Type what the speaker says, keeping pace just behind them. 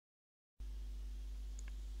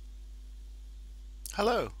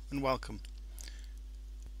Hello and welcome.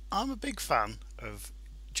 I'm a big fan of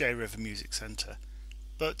JRiver Music Centre,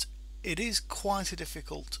 but it is quite a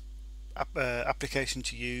difficult application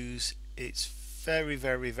to use. It's very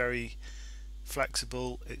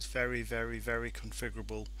flexible, it's very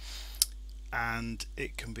configurable, and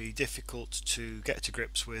it can be difficult to get to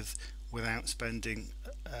grips with without spending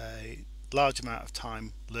a large amount of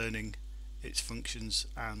time learning its functions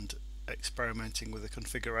and experimenting with the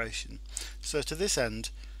configuration. So to this end,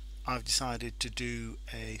 I've decided to do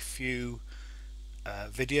a few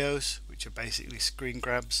videos which are basically screen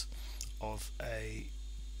grabs of a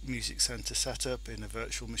music center setup in a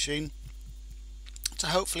virtual machine to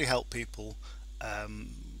hopefully help people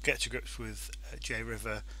get to grips with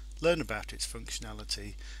JRiver, learn about its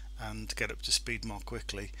functionality and get up to speed more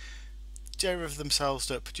quickly. JRiver themselves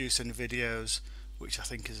don't produce any videos, which I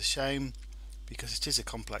think is a shame because it is a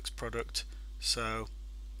complex product, so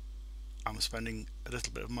I'm spending a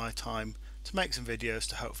little bit of my time to make some videos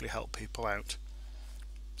to hopefully help people out.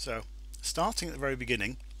 So starting at the very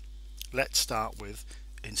beginning, let's start with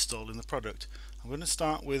installing the product. I'm going to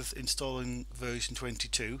start with installing version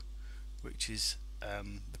 22, which is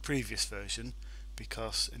the previous version,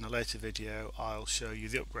 because in a later video I'll show you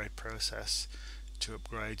the upgrade process to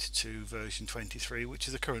upgrade to version 23, which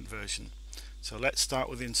is the current version. So let's start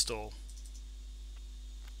with install.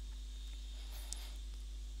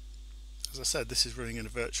 As I said, this is running in a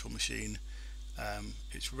virtual machine.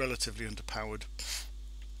 It's relatively underpowered,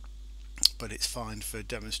 but it's fine for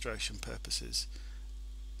demonstration purposes.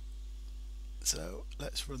 So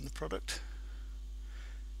let's run the product.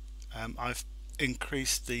 I've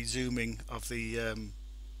increased the zooming of the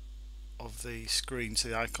screen so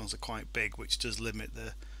the icons are quite big, which does limit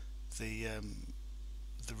the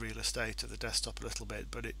real estate of the desktop a little bit,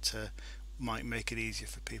 but it might make it easier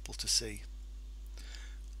for people to see.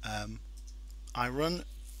 I run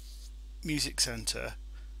Music Centre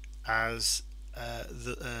as a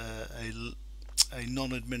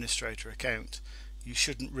non-administrator account. You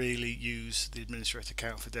shouldn't really use the administrator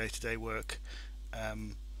account for day-to-day work,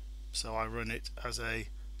 so I run it as a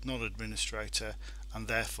non-administrator, and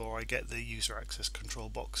therefore I get the user access control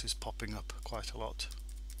boxes popping up quite a lot.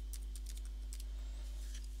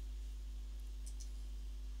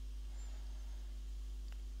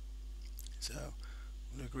 So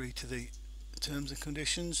we'll agree to the terms and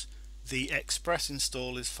conditions. The express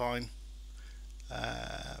install is fine.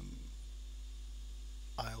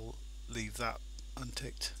 I'll leave that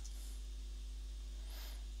unticked.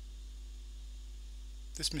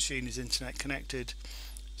 This machine is internet connected,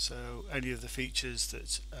 so any of the features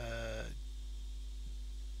that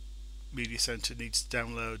Media Centre needs to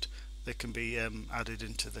download, they can be added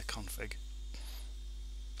into the config.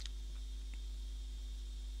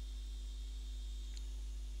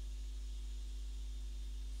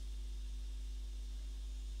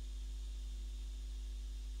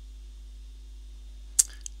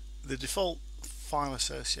 The default file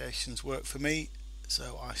associations work for me,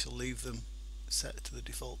 so I shall leave them set to the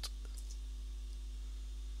default.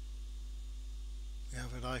 We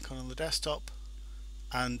have an icon on the desktop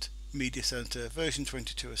and Media Centre version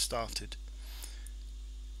 22 has started.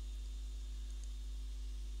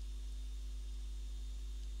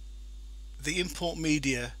 The import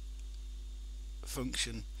media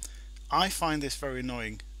function, I find this very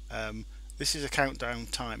annoying. This is a countdown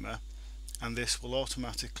timer, and this will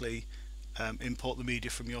automatically import the media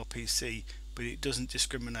from your PC, but it doesn't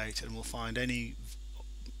discriminate and will find any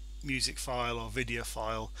music file or video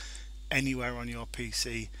file anywhere on your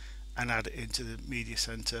PC and add it into the Media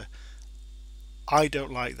Centre. I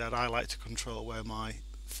don't like that. I like to control where my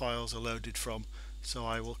files are loaded from, so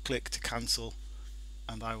I will click to cancel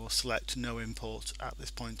and I will select no import at this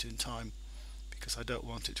point in time because I don't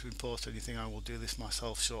want it to import anything. I will do this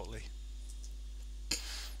myself shortly.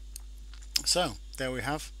 So there we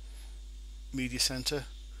have Media Centre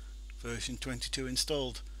version 22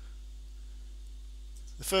 installed.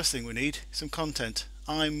 The first thing we need is some content.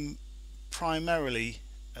 I'm primarily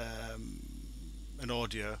an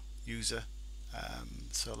audio user,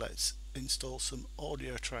 so let's install some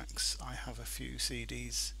audio tracks. I have a few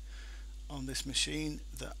CDs on this machine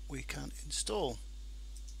that we can install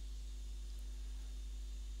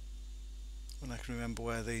when I can remember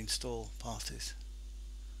where the install part is.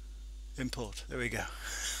 Import, there we go.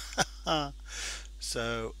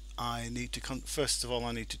 So I need to first of all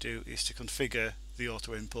I need to do is to configure the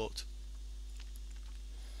auto import.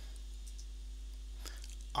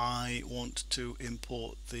 I want to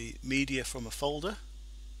import the media from a folder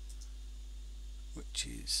which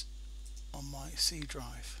is on my C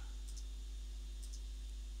drive.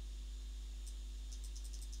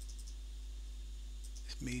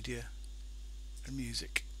 Media and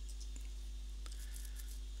Music.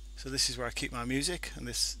 So this is where I keep my music, and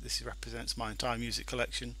this represents my entire music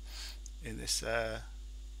collection in this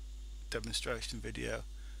demonstration video.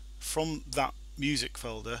 From that music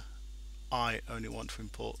folder I only want to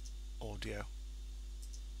import audio,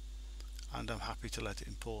 and I'm happy to let it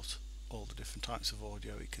import all the different types of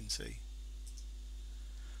audio it can see.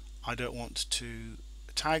 I don't want to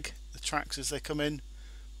tag the tracks as they come in.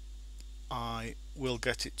 I will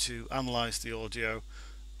get it to analyze the audio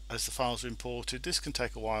as the files are imported. This can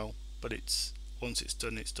take a while, but once it's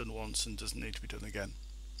done once and doesn't need to be done again.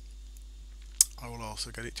 I will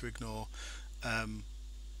also get it to ignore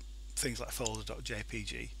things like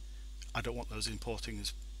folder.jpg. I don't want those importing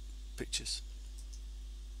as pictures.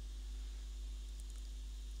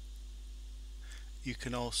 You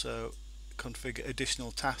can also configure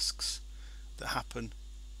additional tasks that happen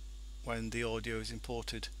when the audio is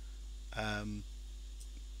imported.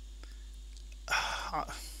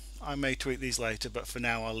 I may tweak these later, but for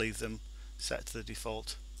now I'll leave them set to the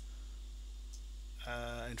default.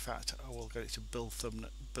 In fact, I will get it to build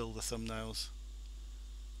the thumbnails.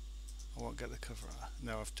 I won't get the cover.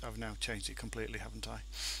 No, I've now changed it completely, haven't I?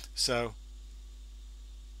 So,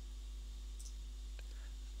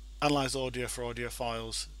 analyze audio for audio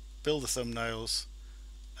files, build the thumbnails,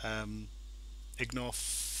 ignore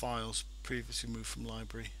files previously removed from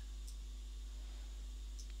library.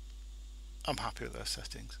 I'm happy with those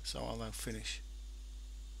settings, so I'll now finish.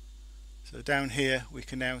 So down here we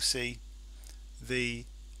can now see the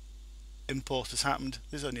import has happened.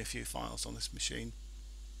 There's only a few files on this machine,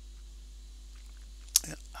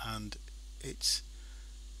 and it's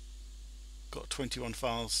got 21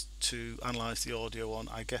 files to analyze the audio on.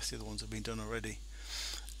 I guess the other ones have been done already.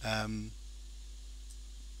 So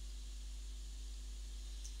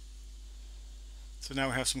now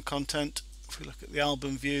we have some content. If we look at the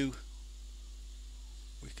album view,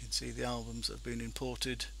 we can see the albums that have been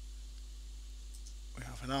imported. We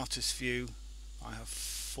have an artist view. I have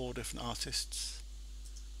 4 different artists.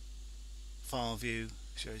 File view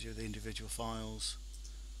shows you the individual files.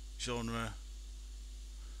 Genre,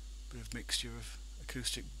 bit of mixture of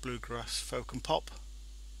acoustic, bluegrass, folk and pop.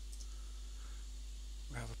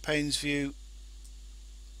 We have a panes view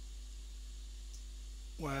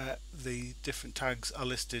where the different tags are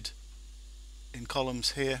listed in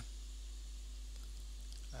columns here.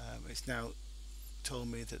 It's now told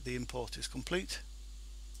me that the import is complete.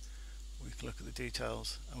 We can look at the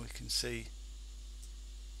details and we can see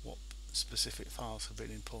what specific files have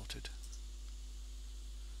been imported.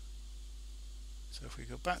 So if we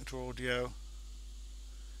go back to audio,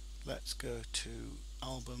 let's go to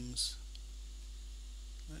albums.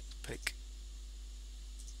 Let's pick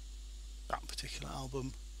that particular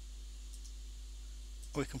album.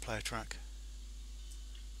 We can play a track,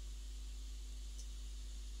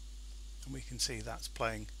 and we can see that's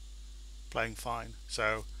playing fine.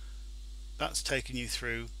 So that's taken you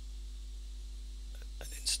through an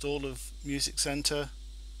install of Music Centre,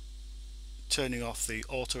 turning off the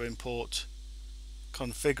auto import,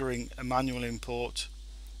 configuring a manual import,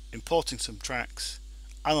 importing some tracks,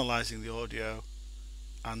 analysing the audio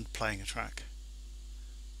and playing a track.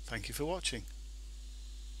 Thank you for watching.